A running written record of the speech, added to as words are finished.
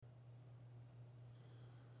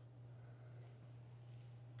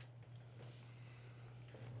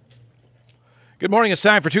Good morning. It's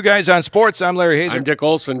time for Two Guys on Sports. I'm Larry Hazer. I'm Dick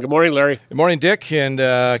Olson. Good morning, Larry. Good morning, Dick. And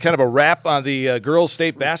kind of a wrap on the girls'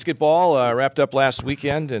 state basketball. Wrapped up last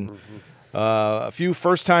weekend. And a few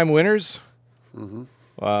first-time winners.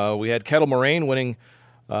 We had Kettle Moraine winning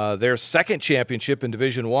their second championship in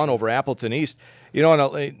Division I over Appleton East. You know,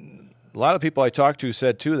 and a lot of people I talked to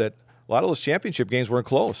said, too, that a lot of those championship games weren't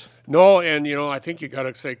close. No, and, you know, I think you got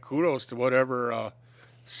to say kudos to whatever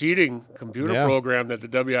seeding computer program that the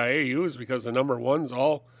WIA used, because the number ones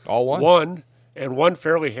all won and won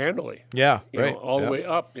fairly handily. Yeah, you right. know, all the way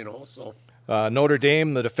up, you know. So Notre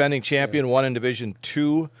Dame, the defending champion, won in Division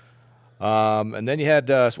II. And then you had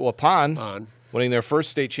Pond winning their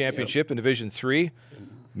first state championship in Division III.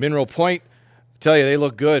 Mineral Point, I tell you, they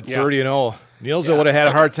look good, 30-0. Nielsville would have had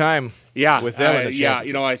a hard time with them in the championship.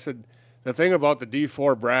 You know, I said the thing about the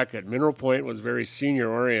D4 bracket, Mineral Point was very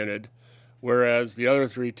senior-oriented, whereas the other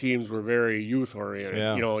three teams were very youth-oriented.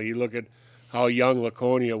 Yeah. You know, you look at how young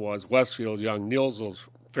Laconia was, Westfield's young, Nielsville's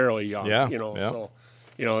fairly young. You know, so,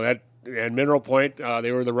 you know, that, and Mineral Point,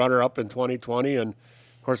 they were the runner-up in 2020, and,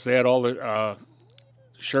 of course, they had all the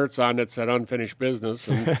shirts on that said unfinished business,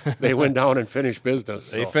 and they went down and finished business.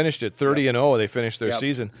 They finished it 30-0. They finished their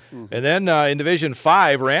season. And then in Division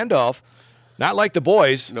V, Randolph, not like the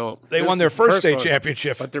boys. No, they won their first state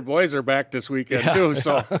championship. But their boys are back this weekend too.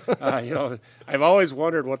 So, you know, I've always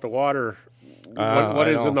wondered what the water, what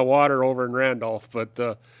is in the water over in Randolph. But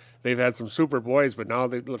they've had some super boys, but now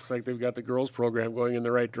it looks like they've got the girls program going in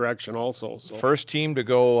the right direction also. So. First team to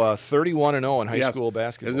go 31-0 in high school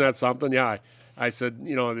basketball. Isn't that something? Yeah. I said,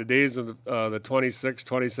 you know, the days of the 26,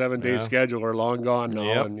 27-day schedule are long gone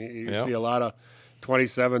now, and you see a lot of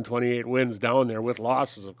 27, 28 wins down there with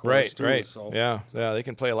losses, of course. Right. So. Yeah, they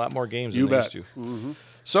can play a lot more games than they used to. Mm-hmm.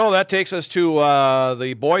 So that takes us to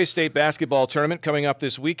the boys' state basketball tournament coming up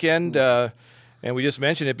this weekend, and we just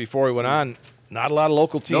mentioned it before we went on. Not a lot of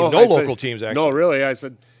local teams. No local teams, actually. No, really. I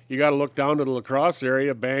said you got to look down to the La Crosse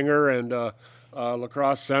area, Bangor and La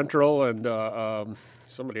Crosse Central, and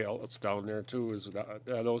somebody else down there too. Is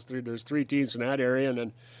those three? There's three teams in that area, and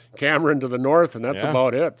then Cameron to the north, and that's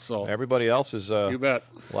about it. So everybody else is you bet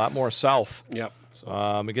a lot more south. Yep.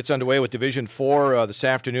 So. It gets underway with Division IV this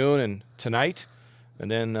afternoon and tonight,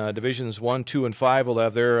 and then Divisions I, II, and V will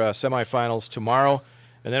have their semifinals tomorrow,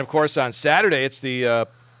 and then of course on Saturday it's the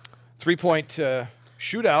three-point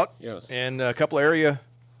shootout. Yes. And a couple area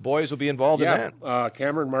boys will be involved in that.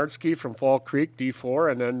 Cameron Martzke from Fall Creek,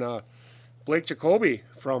 D4, and then Blake Jacoby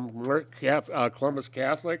from Columbus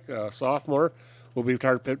Catholic, sophomore, will be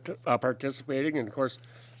participating. And, of course,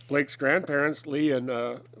 Blake's grandparents, Lee and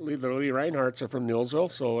the Lee Reinhardts, are from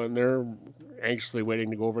Nielsville, and they're anxiously waiting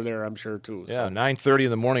to go over there, I'm sure, too. Yeah, 9:30 in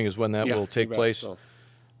the morning is when that will take place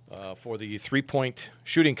for the three-point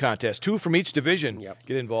shooting contest. Two from each division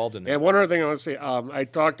get involved in that. And one other thing I want to say, I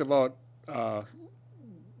talked about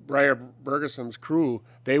Briar Bergeson's crew.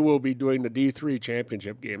 They will be doing the D3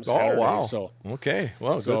 championship game Saturday. Oh, wow. So, okay.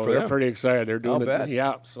 Well, good for they're them. Pretty excited. They're doing it.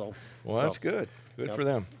 Yeah. So. Well, that's good. Good for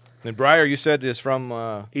them. And Briar, you said, is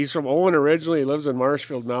from... He's from Owen originally. He lives in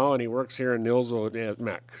Marshfield now, and he works here in Nielsville at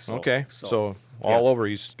MEC. So all over.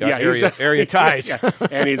 He's got area ties.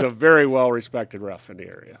 And he's a very well-respected ref in the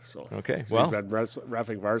area. So he's been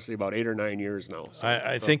reffing varsity about 8 or 9 years now. So,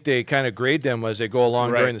 I think they kind of grade them as they go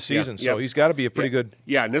along during the season. So he's got to be a pretty good...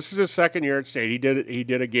 Yeah, and this is his second year at state. He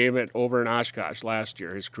did a game over in Oshkosh last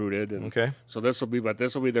year. His crew did. And so this will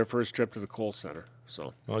be their first trip to the Kohl Center.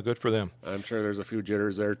 So good for them. I'm sure there's a few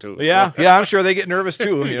jitters there too. Yeah, I'm sure they get nervous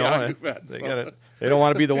too. You know, you bet. They don't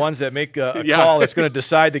want to be the ones that make a call that's going to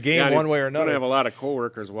decide the game one way or another. Going to have a lot of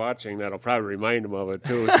coworkers watching that'll probably remind him of it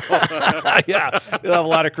too. So. Yeah, he'll have a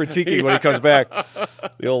lot of critiquing when he comes back.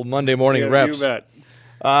 The old Monday morning refs. You bet.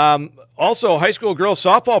 Also, high school girls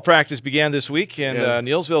softball practice began this week, and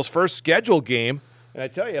Nielsville's first scheduled game. And I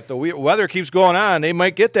tell you, if the weather keeps going on, they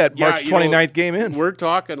might get that March 29th game in. We're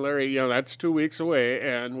talking, Larry, you know, that's 2 weeks away,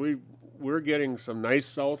 and we're getting some nice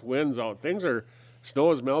south winds out.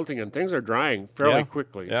 Snow is melting, and things are drying fairly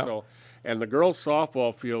quickly. Yeah. So, and the girls'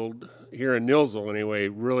 softball field here in Nielsville, anyway,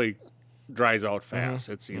 really dries out fast.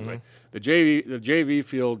 It seems like the JV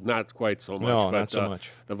field not quite so much. No, but, not so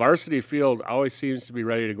much. The varsity field always seems to be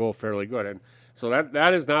ready to go fairly good, and so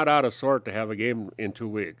that is not out of sort to have a game in 2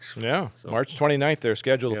 weeks. Yeah, so. March 29th they're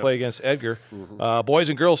scheduled to play against Edgar. Boys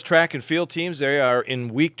and girls track and field teams, they are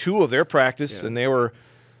in week 2 of their practice, and they were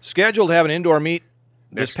scheduled to have an indoor meet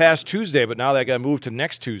this past Tuesday, but now that got moved to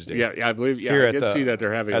next Tuesday. Yeah, I believe. Yeah, I did see that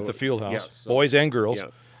they're having at the field house. Yes, boys and girls.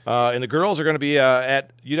 Yeah. And the girls are going to be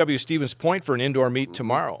at UW Stevens Point for an indoor meet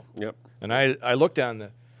tomorrow. Yep. And I looked on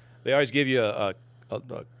they always give you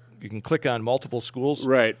you can click on multiple schools.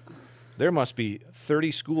 Right. there must be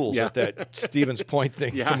 30 schools Yeah. at that Stevens Point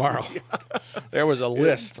thing Yeah. tomorrow. There was a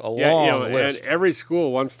list, a long list. And every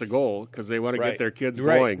school wants to go because they want to Right. get their kids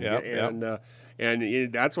Right. going. Yep,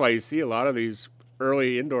 And that's why you see a lot of these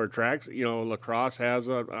early indoor tracks. Lacrosse has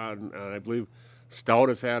I believe Stout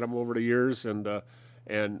has had them over the years, and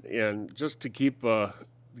just to keep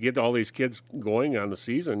get all these kids going on the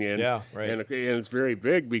season. And, Yeah, right. And it's very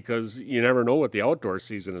big because you never know what the outdoor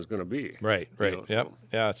season is going to be. Right. Yep. So.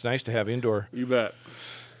 Yeah, it's nice to have indoor. You bet.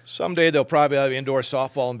 Someday they'll probably have indoor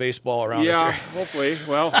softball and baseball around us Yeah, here. hopefully.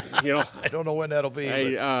 Well, I don't know when that'll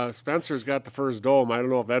be. but- Spencer's got the first dome. I don't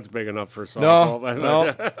know if that's big enough for No, softball.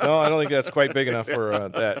 no, I don't think that's quite big enough for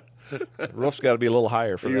that. The roof's got to be a little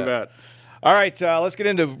higher for You that. bet. All right,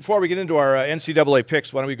 before we get into our NCAA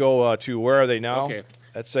picks, why don't we go to Where Are They Now? Okay.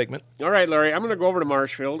 That segment. All right, Larry, I'm going to go over to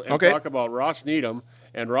Marshfield and Okay. talk about Ross Needham.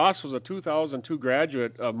 And Ross was a 2002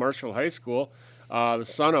 graduate of Marshfield High School, the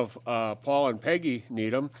son of Paul and Peggy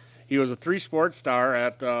Needham. He was a three-sport star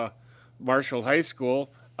at Marshfield High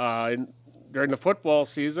School. During the football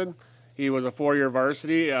season, he was a four-year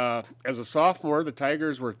varsity. As a sophomore, the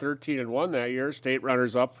Tigers were 13-1 that year, state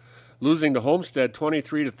runners-up, losing to Homestead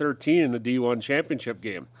 23-13 in the D1 championship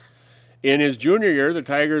game. In his junior year, the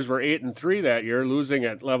Tigers were 8-3 that year, losing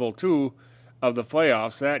at level 2 of the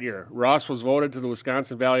playoffs that year. Ross was voted to the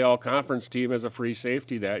Wisconsin Valley All-Conference team as a free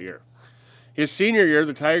safety that year. His senior year,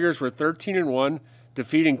 the Tigers were 13-1,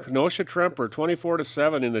 defeating Kenosha Tremper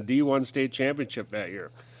 24-7 in the D1 state championship that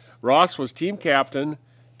year. Ross was team captain,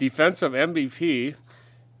 defensive MVP.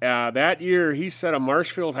 That year, he set a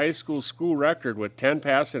Marshfield High School record with 10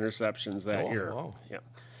 pass interceptions that year. Wow. Yeah.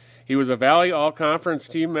 He was a Valley All-Conference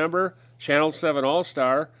team member, Channel 7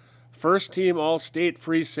 All-Star, first team All-State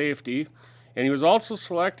free safety, and he was also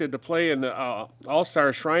selected to play in the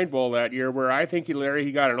All-Star Shrine Bowl that year, where I think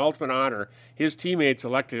he got an ultimate honor. His teammates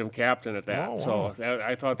elected him captain at that, Oh, wow. So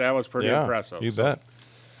I thought that was pretty impressive. You bet.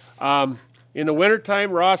 In the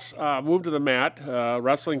wintertime, Ross moved to the mat,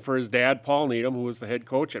 wrestling for his dad, Paul Needham, who was the head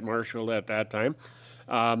coach at Marshfield at that time.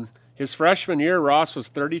 His freshman year, Ross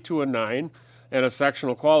was 32-9 and a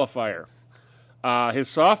sectional qualifier. His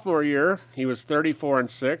sophomore year, he was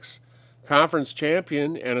 34-6, conference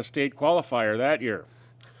champion and a state qualifier that year.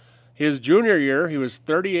 His junior year, he was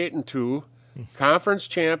 38-2, conference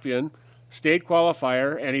champion, state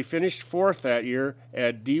qualifier, and he finished fourth that year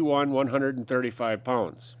at D1 135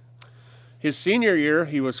 pounds. His senior year,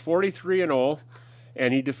 he was 43-0,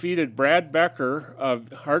 and he defeated Brad Becker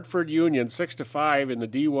of Hartford Union 6-5 in the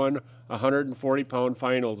D1 140-pound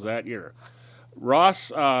finals that year.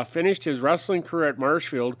 Ross finished his wrestling career at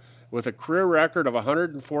Marshfield with a career record of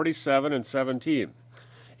 147-17.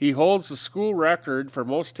 He holds the school record for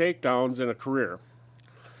most takedowns in a career.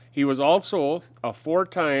 He was also a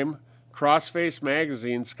four-time Crossface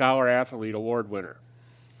Magazine Scholar Athlete Award winner.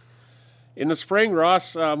 In the spring,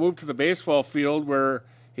 Ross moved to the baseball field where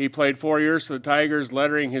he played 4 years for the Tigers,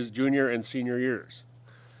 lettering his junior and senior years.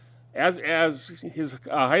 As his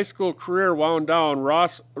high school career wound down,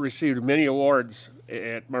 Ross received many awards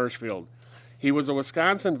at Marshfield. He was a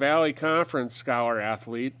Wisconsin Valley Conference Scholar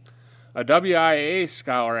Athlete, a WIAA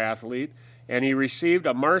Scholar Athlete, and he received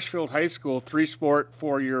a Marshfield High School three-sport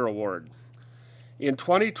 4-year award. In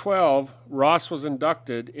 2012, Ross was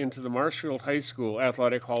inducted into the Marshfield High School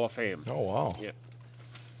Athletic Hall of Fame. Oh, wow. Yeah.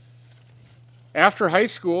 After high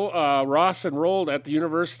school, Ross enrolled at the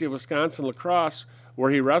University of Wisconsin-La Crosse,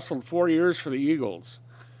 where he wrestled 4 years for the Eagles.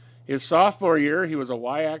 His sophomore year, he was a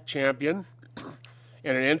WIAC champion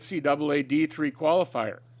and an NCAA D3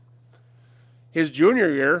 qualifier. His junior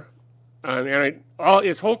year,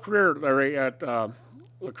 his whole career, Larry, at La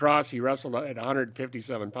Crosse, he wrestled at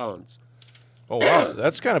 157 pounds. Oh, wow.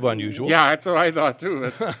 That's kind of unusual. Yeah, that's what I thought, too.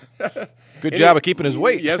 Good job of keeping his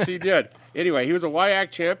weight. Yes, he did. Anyway, he was a WIAC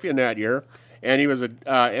champion that year, and he was a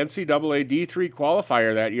NCAA D3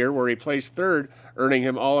 qualifier that year, where he placed third, earning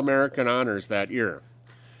him All-American honors that year.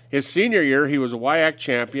 His senior year, he was a WIAC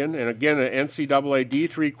champion, and again, an NCAA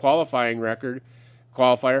D3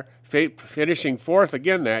 qualifier, finishing fourth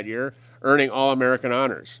again that year, earning All-American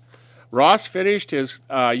honors. Ross finished his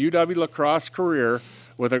UW La Crosse career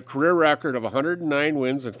with a career record of 109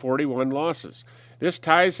 wins and 41 losses. This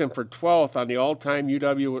ties him for 12th on the all-time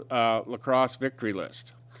UW La Crosse victory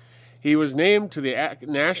list. He was named to the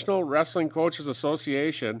National Wrestling Coaches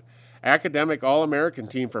Association Academic All-American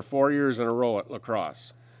team for 4 years in a row at La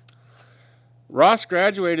Crosse. Ross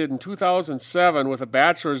graduated in 2007 with a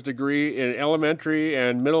bachelor's degree in elementary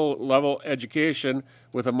and middle-level education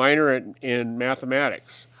with a minor in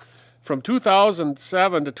mathematics. From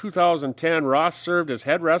 2007 to 2010, Ross served as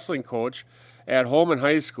head wrestling coach at Holman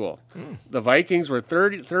High School. The Vikings were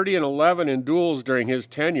 30-11 in duels during his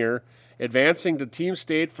tenure, advancing to team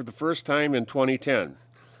state for the first time in 2010.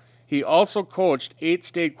 He also coached 8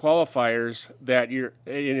 state qualifiers that year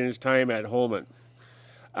in his time at Holman.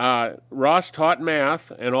 Ross taught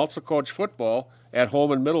math and also coached football at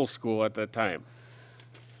Holman Middle School at that time.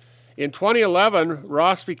 In 2011,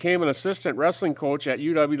 Ross became an assistant wrestling coach at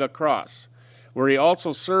UW La Crosse, where he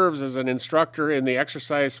also serves as an instructor in the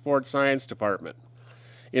exercise sports science department.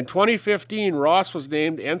 In 2015, Ross was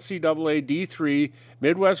named NCAA D3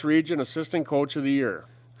 Midwest Region Assistant Coach of the Year.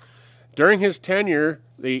 During his tenure,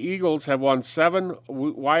 the Eagles have won 7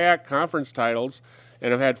 WIAC conference titles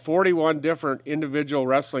and have had 41 different individual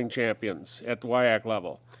wrestling champions at the WIAC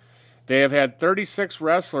level. They have had 36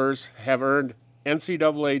 wrestlers have earned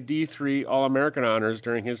NCAA D3 All-American honors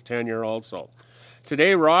during his tenure also.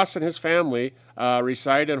 Today, Ross and his family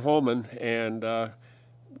reside in Holman and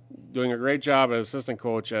doing a great job as assistant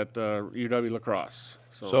coach at UW La Crosse.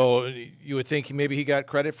 So you would think maybe he got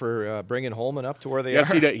credit for bringing Holman up to where they are?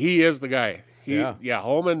 Yes, he did. He is the guy.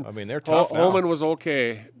 Holman. I mean, they're tough now. Holman was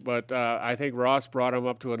okay, but I think Ross brought him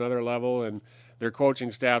up to another level, and their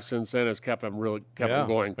coaching staff since then has kept him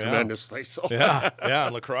going tremendously. So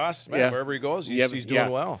and La Crosse, man, wherever he goes, he's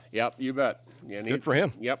doing well. Yep, you bet. Yeah, good for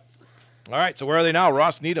him. Yep. All right, so where are they now?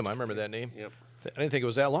 Ross Needham, I remember that name. Yep. I didn't think it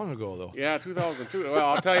was that long ago, though. Yeah, 2002. Well,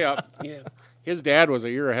 I'll tell you, his dad was a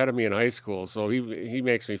year ahead of me in high school, so he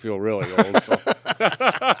makes me feel really old. So.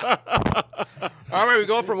 All right, we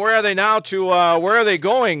go from where are they now to where are they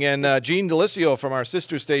going? And Gene Delisio from our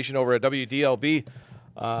sister station over at WDLB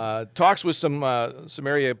talks with some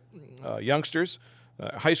area youngsters,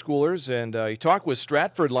 high schoolers, and he talked with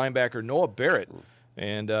Stratford linebacker Noah Barrett.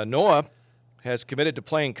 And Noah has committed to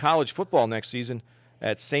playing college football next season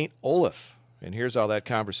at St. Olaf. And here's how that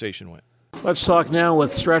conversation went. Let's talk now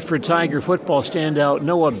with Stratford Tiger football standout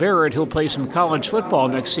Noah Barrett. He'll play some college football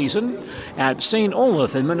next season at St.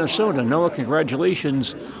 Olaf in Minnesota. Noah,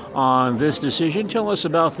 congratulations on this decision. Tell us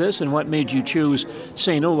about this and what made you choose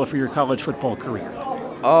St. Olaf for your college football career.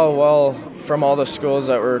 Oh, well, from all the schools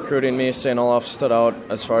that were recruiting me, St. Olaf stood out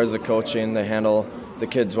as far as the coaching. They handle the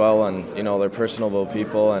kids well, and they're personable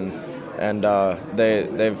people, and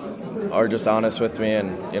they've are just honest with me,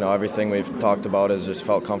 and everything we've talked about has just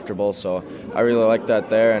felt comfortable. So I really like that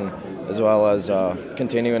there, and as well as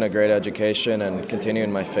continuing a great education and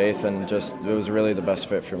continuing my faith, and just it was really the best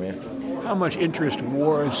fit for me. How much interest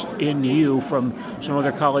was in you from some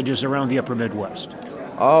other colleges around the upper Midwest?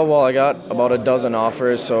 Oh, well, I got about a dozen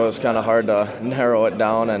offers, so it was kind of hard to narrow it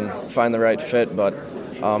down and find the right fit, but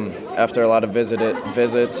after a lot of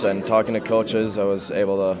visits and talking to coaches, I was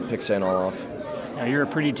able to pick St. Olaf. Now, you're a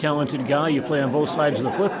pretty talented guy. You play on both sides of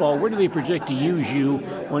the football. Where do they project to use you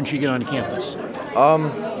once you get on campus?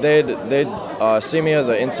 They'd see me as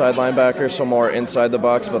an inside linebacker, so more inside the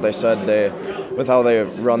box, but they said with how they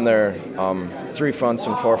run their 3 fronts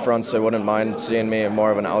and 4 fronts, they wouldn't mind seeing me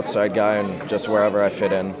more of an outside guy and just wherever I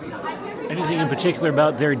fit in. Anything in particular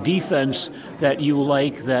about their defense that you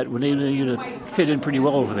like that would enable you to fit in pretty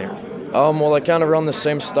well over there? Well, they kind of run the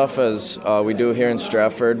same stuff as we do here in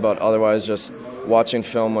Stratford, but otherwise just watching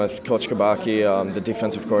film with Coach Kabaki, the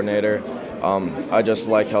defensive coordinator. I just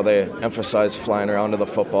like how they emphasize flying around to the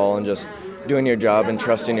football and just doing your job and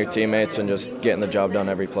trusting your teammates and just getting the job done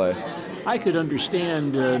every play. I could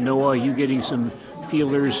understand, Noah, you getting some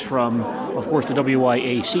feelers from, of course, the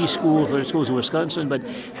WIAC schools, the schools in Wisconsin, but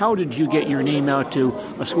how did you get your name out to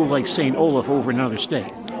a school like St. Olaf over in another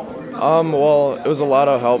state? Well, it was a lot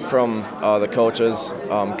of help from the coaches,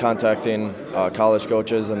 contacting college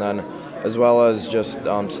coaches, and then as well as just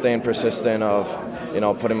staying persistent of,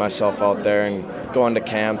 putting myself out there and going to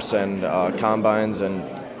camps and combines and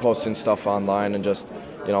posting stuff online and just,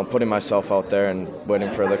 putting myself out there and waiting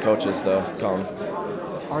for the coaches to come.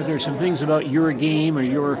 Are there some things about your game or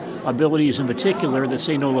your abilities in particular that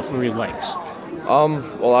St. Olaf really likes?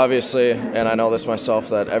 Well, obviously, and I know this myself,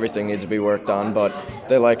 that everything needs to be worked on, but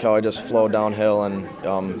they like how I just flow downhill and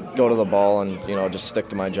go to the ball and, just stick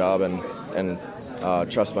to my job and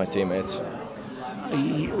trust my teammates.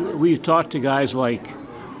 We've talked to guys like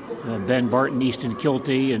Ben Barton, Easton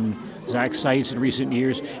Kilty, and Zach Seitz in recent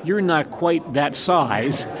years. You're not quite that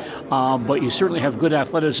size, but you certainly have good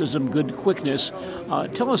athleticism, good quickness.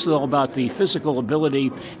 Tell us all about the physical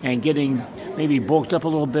ability and getting maybe bulked up a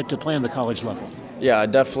little bit to play on the college level. Yeah, I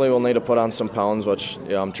definitely will need to put on some pounds, which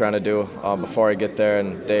I'm trying to do before I get there,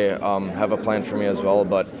 and they have a plan for me as well.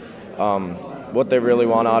 But what they really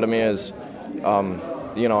want out of me is,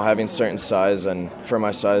 having certain size, and for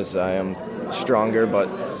my size, I am stronger,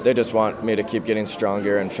 but they just want me to keep getting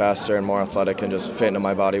stronger and faster and more athletic and just fit into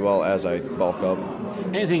my body well as I bulk up.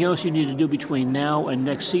 Anything else you need to do between now and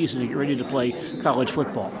next season to get ready to play college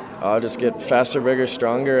football? Just get faster, bigger,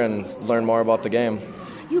 stronger, and learn more about the game.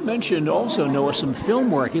 You mentioned also, Noah, some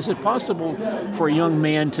film work. Is it possible for a young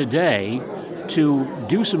man today to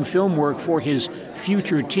do some film work for his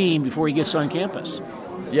future team before he gets on campus?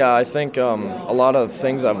 Yeah, I think a lot of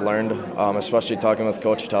things I've learned, especially talking with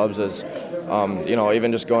Coach Tubbs, is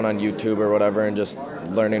even just going on YouTube or whatever and just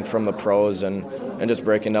learning from the pros and just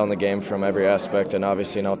breaking down the game from every aspect, and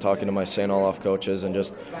obviously now talking to my St. Olaf coaches and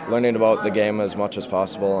just learning about the game as much as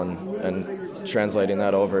possible and translating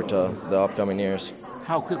that over to the upcoming years.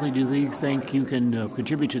 How quickly do you think you can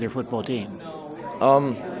contribute to their football team?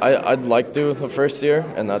 I'd like to the first year,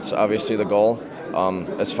 and that's obviously the goal.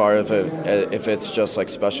 As far as if it's just like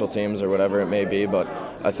special teams or whatever it may be, but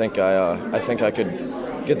I think I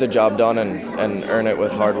could get the job done and earn it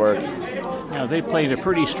with hard work. Now, they played a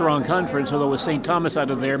pretty strong conference, although with St. Thomas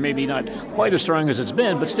out of there, maybe not quite as strong as it's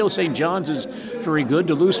been, but still St. John's is very good,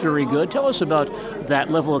 Duluth's very good. Tell us about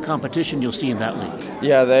that level of competition you'll see in that league.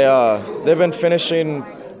 Yeah, they've been finishing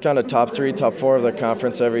kind of top 3, top 4 of their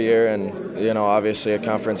conference every year, and obviously a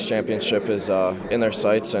conference championship is in their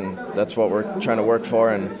sights, and that's what we're trying to work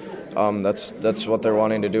for, and that's what they're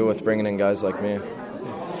wanting to do with bringing in guys like me.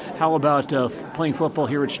 How about playing football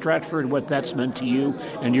here at Stratford, what that's meant to you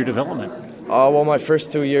and your development? Well, my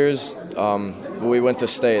first 2 years, we went to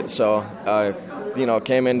state, so I,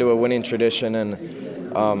 came into a winning tradition,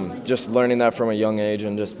 and just learning that from a young age,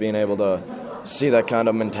 and just being able to see that kind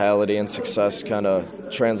of mentality and success kind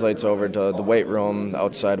of translates over to the weight room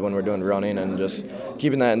outside when we're doing running, and just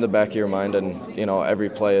keeping that in the back of your mind, and every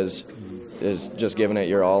play is just giving it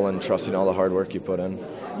your all and trusting all the hard work you put in.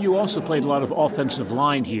 You also played a lot of offensive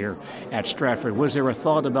line here at Stratford. Was there a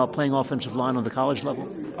thought about playing offensive line on the college level?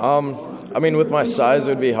 With my size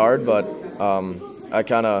it would be hard, but I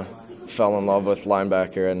kind of fell in love with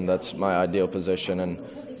linebacker, and that's my ideal position and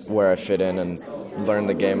where I fit in and learn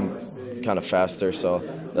the game kind of faster, so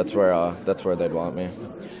that's where they'd want me.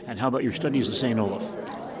 And how about your studies at St. Olaf?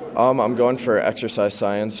 I'm going for exercise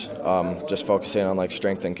science, just focusing on like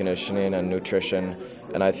strength and conditioning and nutrition,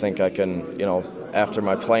 and I think I can, after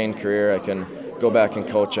my playing career, I can go back and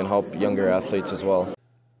coach and help younger athletes as well.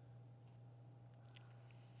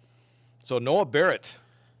 So Noah Barrett,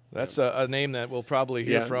 that's a name that we'll probably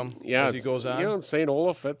hear from as he goes on. In St.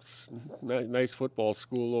 Olaf, it's a nice football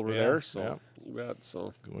school over there, so. Yeah. You bet,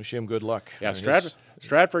 so. Wish him good luck. Yeah,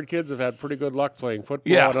 Stratford kids have had pretty good luck playing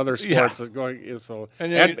football and other sports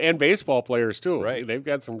and baseball players too. Right. They've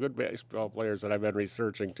got some good baseball players that I've been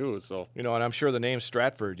researching too. So and I'm sure the name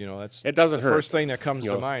Stratford, that's it doesn't the hurt. First thing that comes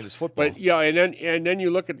to mind is football. But and then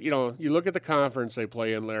you look at the conference they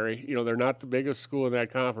play in, Larry. They're not the biggest school in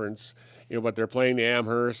that conference. But they're playing the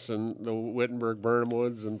Amherst and the Wittenberg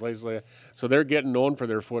Burnhamwoods and places like that. So they're getting known for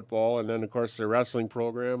their football, and then of course their wrestling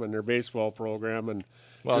program and their baseball program, and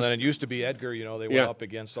then it used to be Edgar. They went up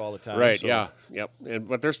against all the time. Right. So. Yeah. Yep.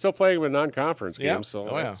 But they're still playing with non-conference games, so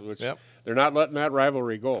they're not letting that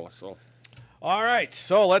rivalry go. So. All right.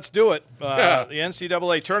 So let's do it. The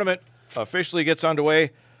NCAA tournament officially gets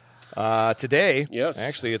underway today. Yes.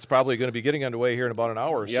 Actually, it's probably going to be getting underway here in about an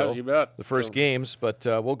hour or so. Yeah, you bet. The first games, but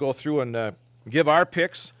we'll go through and give our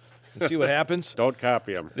picks and see what happens. Don't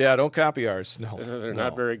copy them. Yeah, don't copy ours. No, they're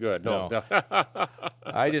not very good. No.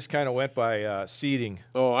 I just kind of went by seeding.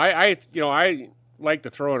 Oh, I like to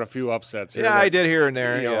throw in a few upsets here. Yeah, I did here and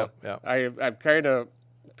there. Yeah. I'm kind of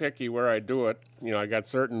picky where I do it. I got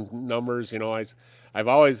certain numbers. I've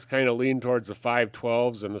always kind of leaned towards the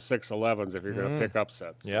 5-12s and the 6-11s if you're going to pick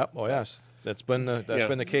upsets. Yeah. Oh, yes. That's been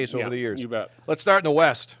the case over the years. You bet. Let's start in the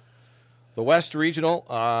West. The West Regional.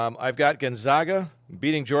 I've got Gonzaga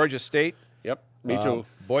beating Georgia State. Yep. Me too.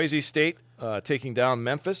 Boise State taking down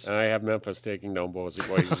Memphis. I have Memphis taking down Boise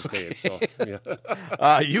State. So, yeah.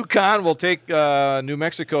 UConn will take New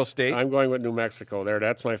Mexico State. I'm going with New Mexico there.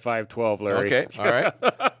 That's my 5-12, Larry. Okay, all right.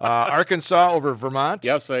 Arkansas over Vermont.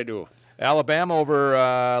 Yes, I do. Alabama over,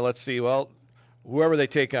 whoever they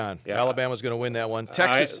take on. Yeah. Alabama's going to win that one.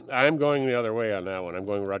 Texas. I'm going the other way on that one. I'm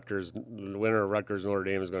going Rutgers. The winner of Rutgers Notre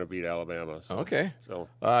Dame is going to beat Alabama. So. Okay. So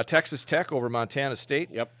Texas Tech over Montana State.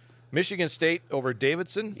 Yep. Michigan State over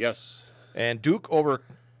Davidson. Yes. And Duke over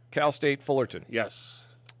Cal State Fullerton. Yes.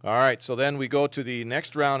 All right, so then we go to the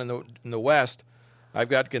next round in the West. I've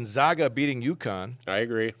got Gonzaga beating UConn. I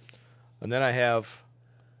agree. And then I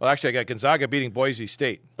got Gonzaga beating Boise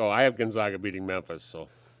State. Oh, I have Gonzaga beating Memphis. So.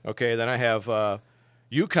 Okay, then I have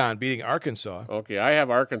UConn beating Arkansas. Okay, I have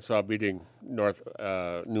Arkansas beating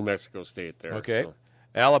New Mexico State there. Okay. So.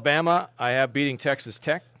 Alabama, I have beating Texas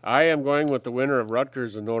Tech. I am going with the winner of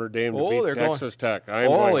Rutgers and Notre Dame to beat they're Texas Tech.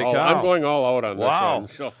 Holy cow. I'm going all out on Wow.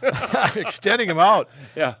 this one. So, Extending them out.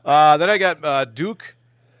 yeah. Then I got Duke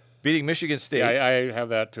beating Michigan State. Yeah, I have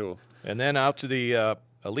that too. And then out to the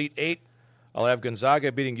Elite Eight, I'll have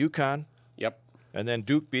Gonzaga beating UConn, Yep. and then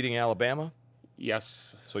Duke beating Alabama.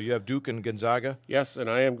 Yes. So you have Duke and Gonzaga. Yes, and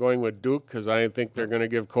I am going with Duke because I think they're going to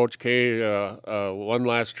give Coach K one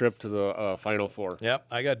last trip to the Final Four. Yep,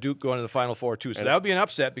 I got Duke going to the Final Four too. So that would be an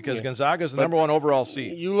upset because Gonzaga is the number 1 overall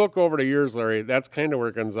seed. You look over the years, Larry, that's kind of where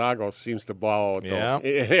Gonzaga seems to bow out, Yeah. though.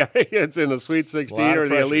 It's in the Sweet 16 or the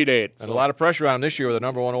pressure. Elite Eight. And a lot of pressure on them this year with the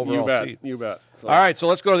number 1 overall You bet. seed. You bet. So, All right, so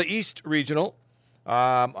let's go to the East Regional.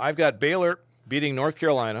 I've got Baylor beating North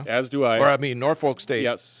Carolina. As do I. Or, I mean, Norfolk State.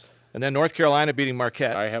 Yes, And then North Carolina beating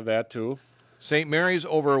Marquette. I have that too. St. Mary's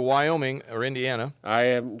over Wyoming or Indiana. I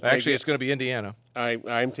am. Actually, it's going to be Indiana.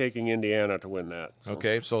 I'm taking Indiana to win that. So.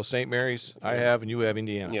 Okay, so St. Mary's I have, and you have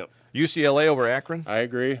Indiana. Yep. UCLA over Akron. I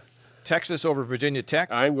agree. Texas over Virginia Tech.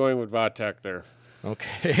 I'm going with Vatech there.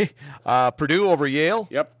 Okay. Purdue over Yale.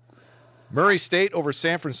 Yep. Murray State over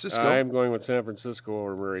San Francisco. I'm going with San Francisco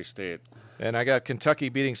over Murray State. And I got Kentucky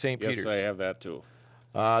beating St. Yes, Peter's. I have that too.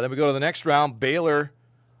 Then we go to the next round. Baylor,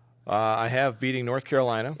 I have beating North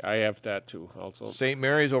Carolina. I have that too also. St.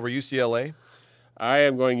 Mary's over UCLA. I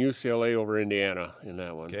am going UCLA over Indiana in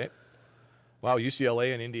that one. Okay. Wow,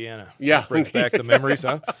 UCLA and Indiana. Yeah. Brings back the memories,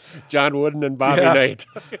 huh? John Wooden and Bobby Yeah. Knight.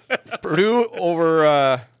 Purdue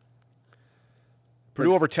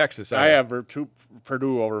over Texas. I have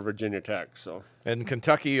Purdue over Virginia Tech, so And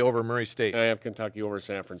Kentucky over Murray State. I have Kentucky over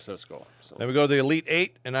San Francisco. So. Then we go to the Elite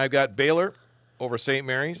Eight, and I've got Baylor over St.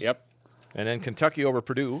 Mary's. Yep. And then Kentucky over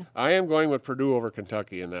Purdue. I am going with Purdue over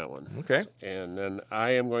Kentucky in that one. Okay. And then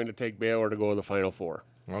I am going to take Baylor to go to the Final Four.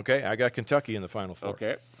 Okay, I got Kentucky in the Final Four.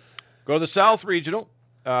 Okay. Go to the South Regional.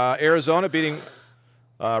 Arizona beating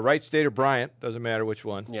Wright State or Bryant. Doesn't matter which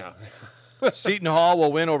one. Yeah. Seton Hall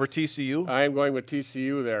will win over TCU. I am going with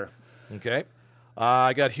TCU there. Okay.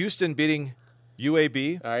 I got Houston beating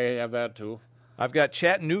UAB. I have that too. I've got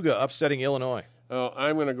Chattanooga upsetting Illinois. Oh,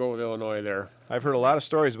 I'm going to go with Illinois there. I've heard a lot of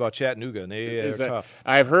stories about Chattanooga, and they're tough.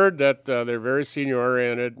 I've heard that they're very senior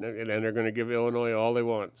oriented, and they're going to give Illinois all they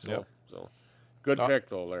want. So, Yep. Good pick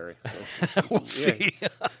though, Larry. So, We'll see.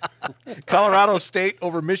 Colorado State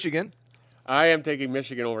over Michigan. I am taking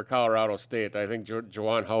Michigan over Colorado State. I think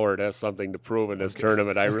Juwan Howard has something to prove in this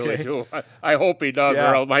tournament. I really do. I hope he does,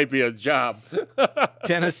 Yeah. or it might be his job.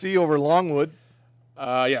 Tennessee over Longwood.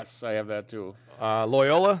 Yes, I have that too.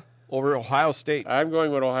 Loyola over Ohio State. I'm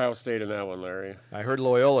going with Ohio State in that one, Larry. I heard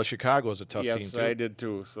Loyola Chicago is a tough team, Yes, too. I did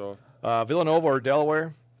too. So, Villanova or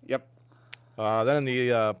Delaware. yep. Then in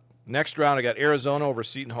the next round, I got Arizona over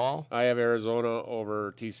Seton Hall. I have Arizona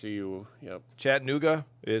over TCU. Yep. Chattanooga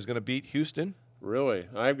is going to beat Houston. Really?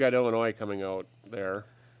 I've got Illinois coming out there,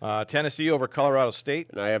 Tennessee over Colorado State.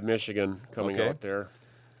 and I have Michigan coming Okay. out there.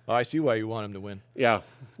 Oh, I see why you want him to win. Yeah.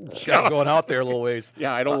 Got him going out there a little ways.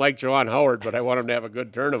 Yeah, I don't like Juwan Howard, but I want him to have a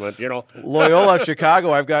good tournament, you know. Loyola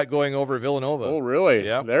Chicago, I've got going over Villanova. Oh, really?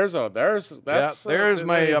 Yeah. There's there's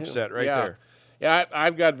my upset right there. Yeah,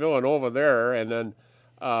 I've got Villanova there, and then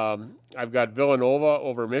I've got Villanova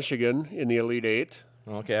over Michigan in the Elite Eight,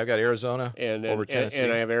 Okay, I've got Arizona and over Tennessee.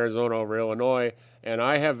 and I have Arizona over Illinois, and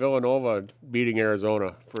I have Villanova beating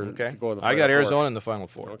Arizona to go to the I Final got Four. Arizona in the Final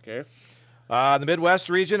Four. Okay. The Midwest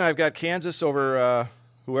region, I've got Kansas over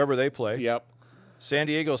whoever they play. Yep. San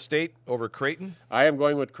Diego State over Creighton. I am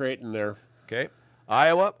going with Creighton there. Okay.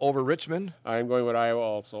 Iowa over Richmond. I am going with Iowa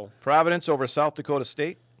also. Providence over South Dakota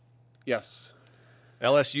State. Yes.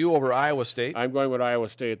 LSU over Iowa State. I'm going with Iowa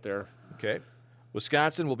State there. Okay.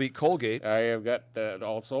 Wisconsin will beat Colgate. I have got that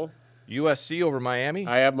also. USC over Miami.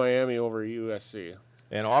 I have Miami over USC,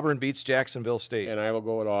 And Auburn beats Jacksonville State. and I will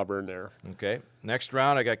go with Auburn there. Okay. Next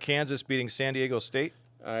round, I got Kansas beating San Diego State.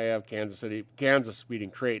 I have Kansas beating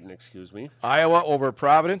Creighton, excuse me. Iowa over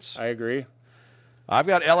Providence. I agree. I've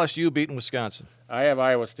got LSU beating Wisconsin. I have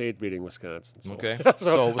Iowa State beating Wisconsin. So, Okay. so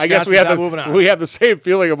So I guess Wisconsin's not moving on. we have the same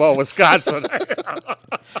feeling about Wisconsin.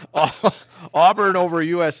 Auburn over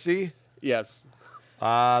USC. Yes.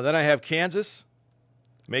 Then I have Kansas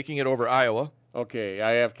making it over Iowa. Okay.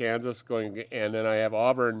 I have Kansas going, and then I have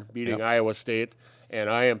Auburn beating Yep. Iowa State, and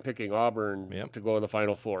I am picking Auburn Yep. to go in the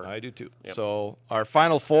Final Four. I do too. Yep. So our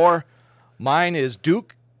Final Four, mine is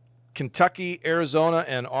Duke, Kentucky, Arizona,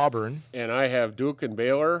 and Auburn. And I have Duke and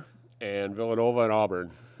Baylor, and Villanova and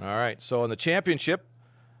Auburn. All right. So in the championship,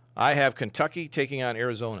 I have Kentucky taking on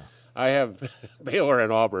Arizona. I have Baylor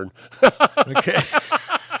and Auburn. Okay.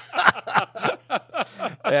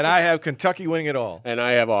 And I have Kentucky winning it all. And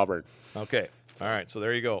I have Auburn. Okay. All right, so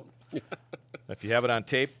there you go. If you have it on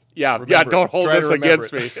tape, Yeah, remember it. don't hold Try to this remember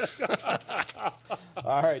against it. me.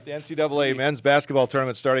 All right, the NCAA men's basketball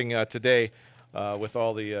tournament starting today with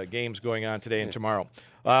all the games going on today and tomorrow.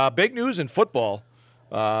 Big news in football.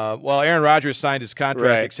 Aaron Rodgers signed his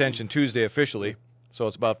contract extension Tuesday officially, so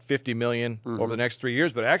it's about $50 million over the next 3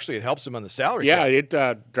 years. But actually, it helps him on the salary Yeah,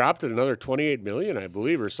 cap. it dropped at another $28 million, I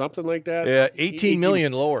believe, or something like that. Yeah, $18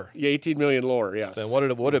 million lower Yeah, $18 million lower. Yes. than what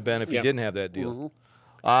it would have been if he Yeah. didn't have that deal.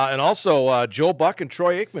 And also Joe Buck and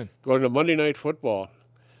Troy Aikman. Going to Monday Night Football.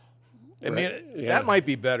 I mean, Yeah. that might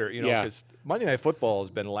be better, you know, Yeah. because Monday Night Football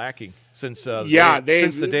has been lacking since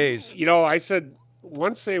since the days. You know, I said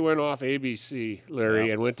once they went off ABC,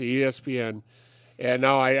 Larry, and went to ESPN, and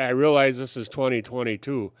now I realize this is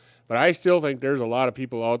 2022, but I still think there's a lot of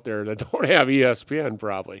people out there that don't have ESPN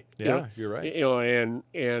probably. You Yeah, know? you're right. You know,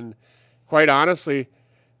 and quite honestly,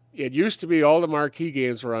 it used to be all the marquee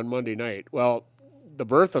games were on Monday night. Well, the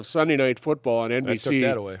birth of Sunday Night Football on NBC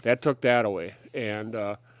took that away. And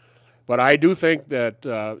but I do think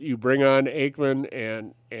that you bring on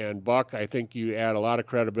Aikman and Buck. I think you add a lot of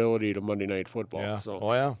credibility to Monday Night Football. Yeah.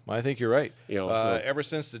 So I think you're right. You know, ever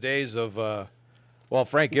since the days of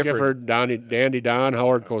Frank Gifford. Dandy Don,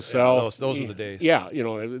 Howard Cosell. Those were the days. Yeah, you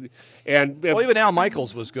know, and Well, even Al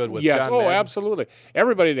Michaels was good with yes, John Madden. absolutely.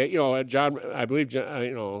 Everybody that I believe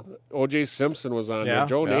O.J. Simpson was on there.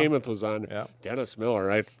 Joe Namath was on. Yeah. Dennis Miller.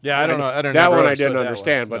 I don't know. I don't that never one I understood didn't that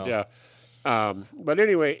understand, one. but No. yeah. But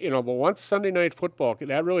anyway, but once Sunday Night Football,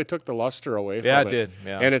 that really took the luster away from Yeah, it. it did,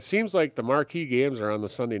 yeah. And it seems like the marquee games are on the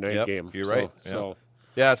Sunday night Yep, game. you're So- right. So,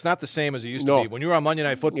 Yeah, it's not the same as it used No. to be. When you were on Monday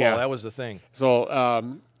Night Football, Yeah. that was the thing. so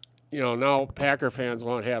now Packer fans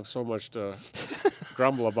won't have so much to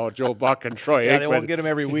grumble about Joe Buck and Troy Yeah, Aikman. they won't get him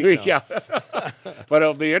every week now. Yeah. But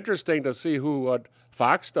it'll be interesting to see what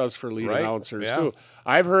Fox does for lead Right, announcers yeah. too.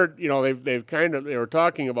 I've heard, they were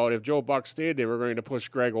talking about if Joe Buck stayed, they were going to push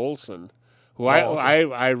Greg Olson, who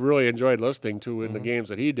I really enjoyed listening to in the games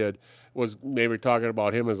that he did. Was maybe talking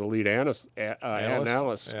about him as a lead analyst.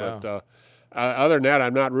 Yeah. But other than that,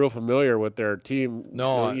 I'm not real familiar with their team.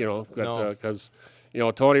 No, because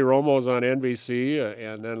Tony Romo's on NBC,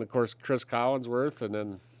 and then of course Chris Collinsworth, and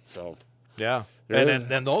then so. Yeah. There And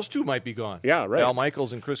then those two might be gone. Yeah, right. Al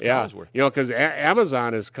Michaels and Chris Yeah, Collinsworth. because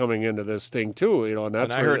Amazon is coming into this thing too, and that's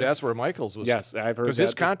And I where heard that's where Michaels was. Yes, I've heard because his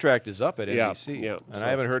that. contract is up at Yeah, NBC. yeah, And so- I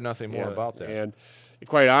haven't heard nothing more Yeah, about that. And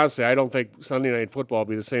quite honestly, I don't think Sunday Night Football will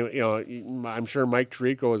be the same. I'm sure Mike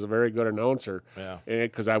Tirico is a very good announcer. Yeah.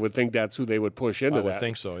 Because I would think that's who they would push into I would that.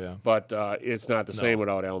 think so. Yeah. But it's not the same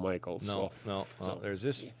without Al Michaels. No. so. There's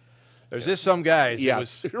this some guys. It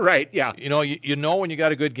Yes, was- right. Yeah. you know when you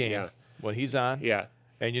got a good game Yeah. when he's on. Yeah.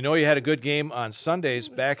 And you know you had a good game on Sundays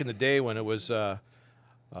back in the day when it was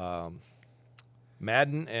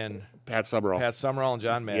Madden and Pat Summerall. Pat Summerall and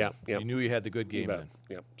John Madden. Yeah, yeah. You knew you had the good game then.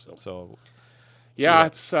 Yep. So Yeah,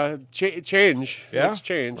 it's change. yeah, It's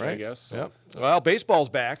change, I right. guess. So. Yep. Well, baseball's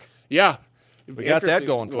back. Yeah. We got that Interesting.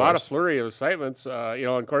 going for A lot us. of flurry of excitements. And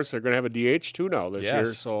of course, they're going to have a DH too now this year.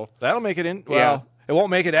 So, that'll make it in. Yeah. Well, it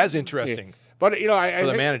won't make it as interesting. but I For the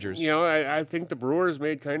think, managers. I think the Brewers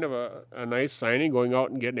made kind of a nice signing, going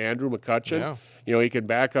out and getting Andrew McCutchen. Yeah. He can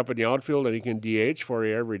back up in the outfield and he can DH for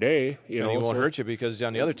you every day. And he won't hurt you because he's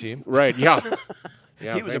on the other team. Right? Yeah.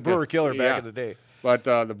 Yeah, He was a thank Brewer God. killer back Yeah. in the day. But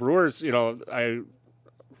the Brewers, I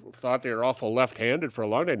thought they were awful left-handed for a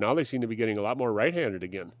long time. Now they seem to be getting a lot more right-handed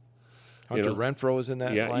again. Hunter Renfroe is in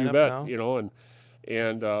that Yeah, lineup you bet. now.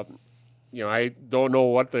 And I don't know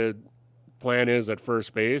what the plan is at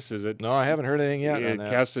first base. Is it No, I haven't heard anything yet on that.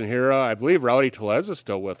 Keston Hira? I believe Rowdy Tellez is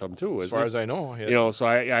still with them too. As far as I know. Yeah. So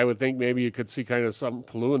I would think maybe you could see kind of some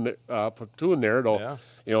platoon there. Though,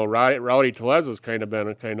 Yeah. Rowdy Tellez has kind of been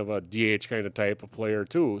a kind of a DH kind of type of player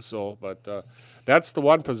too. So, but that's the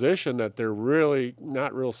one position that they're really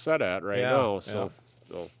not real set at right Yeah, now. yeah. So.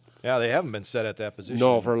 Yeah, they haven't been set at that position.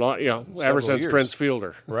 No, for a long, ever Several since years. Prince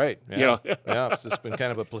Fielder. Right. Yeah. Yeah. Yeah. It's just been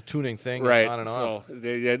kind of a platooning thing Right. on and so off.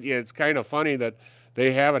 it's kind of funny that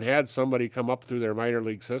they haven't had somebody come up through their minor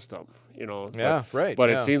league system. Yeah, right,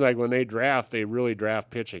 But yeah. it seems like when they draft, they really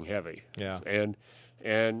draft pitching heavy. Yeah.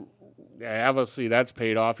 And obviously that's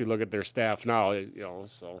paid off. You look at their staff now.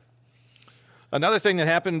 So Another thing that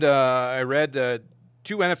happened, I read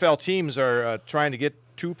two NFL teams are trying to get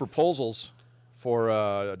two proposals for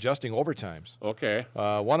adjusting overtimes. okay.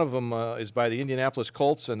 One of them is by the Indianapolis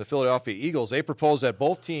Colts and the Philadelphia Eagles. They propose that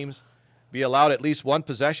both teams be allowed at least one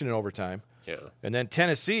possession in overtime. Yeah. And then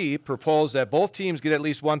Tennessee proposed that both teams get at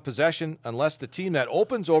least one possession unless the team that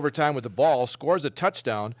opens overtime with the ball scores a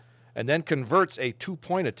touchdown and then converts a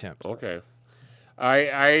 2-point attempt. Okay.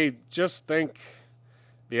 I just think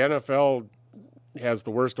the NFL has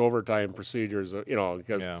the worst overtime procedures.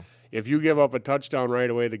 Because Yeah. if you give up a touchdown right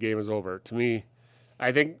away, the game is over. To me,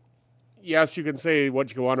 I think yes, you can say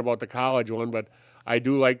what you want about the college one, but I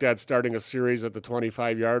do like that starting a series at the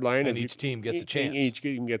 25-yard line, And each team gets a chance. Each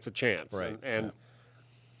team gets a chance, Right. And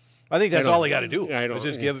I think that's I don't- all they got to do. I don't- Is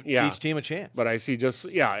just give yeah. each team a chance. But I see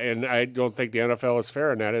and I don't think the NFL is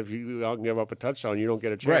fair in that. If you don't give up a touchdown, you don't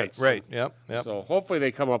get a chance. Right. Yep. So hopefully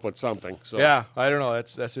they come up with something. So Yeah, I don't know.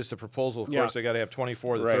 That's just a proposal. Of Yeah. course, they got to have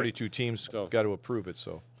 24 of the Right. 32 teams So- got to approve it.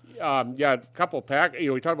 So a couple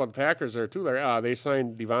we talked about the Packers there too. They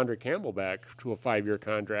signed Devondre Campbell back to a 5-year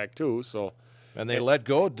contract too. So and they let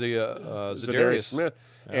go of the Zadarius Smith,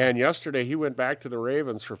 and yesterday he went back to the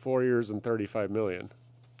Ravens for 4 years and $35 million.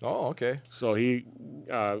 Oh, okay. So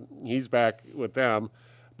he's back with them.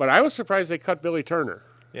 But I was surprised they cut Billy Turner.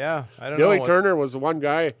 Yeah, I don't Billy know. Turner was the one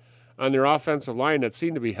guy on their offensive line that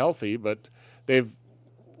seemed to be healthy, but they've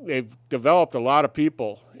developed a lot of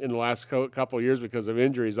people in the last couple of years because of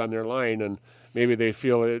injuries on their line, and maybe they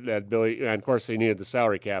feel that Billy. And of course, they needed the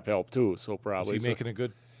salary cap help too. So probably Is he making a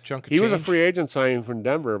good chunk of he was a change? free agent signing from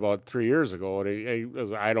Denver about 3 years ago, and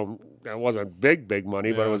it wasn't big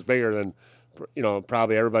money, but it was bigger than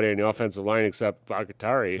probably everybody in the offensive line except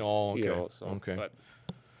Bakatari. Oh, okay. Okay. But,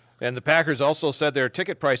 And the Packers also said their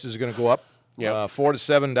ticket prices are going to go up. Yep. $4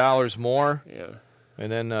 to $7 more, yeah.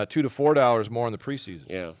 and then $2 to $4 more in the preseason.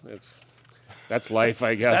 Yeah, that's life,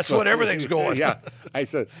 I guess. That's what everything's going. Yeah, I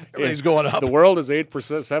said Everything's going up. The world is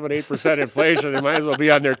 8% inflation. They might as well be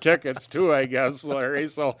on their tickets too, I guess, Larry.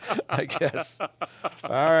 So I guess. All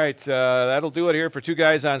right, that'll do it here for Two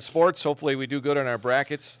Guys on Sports. Hopefully, we do good on our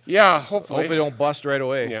brackets. yeah, hopefully. Hopefully, don't bust right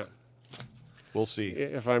away. Yeah. We'll see.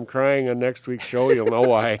 If I'm crying on next week's show, you'll know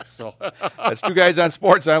why. So That's Two Guys on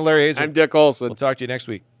Sports. I'm Larry Hazen. I'm Dick Olson. We'll talk to you next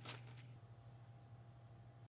week.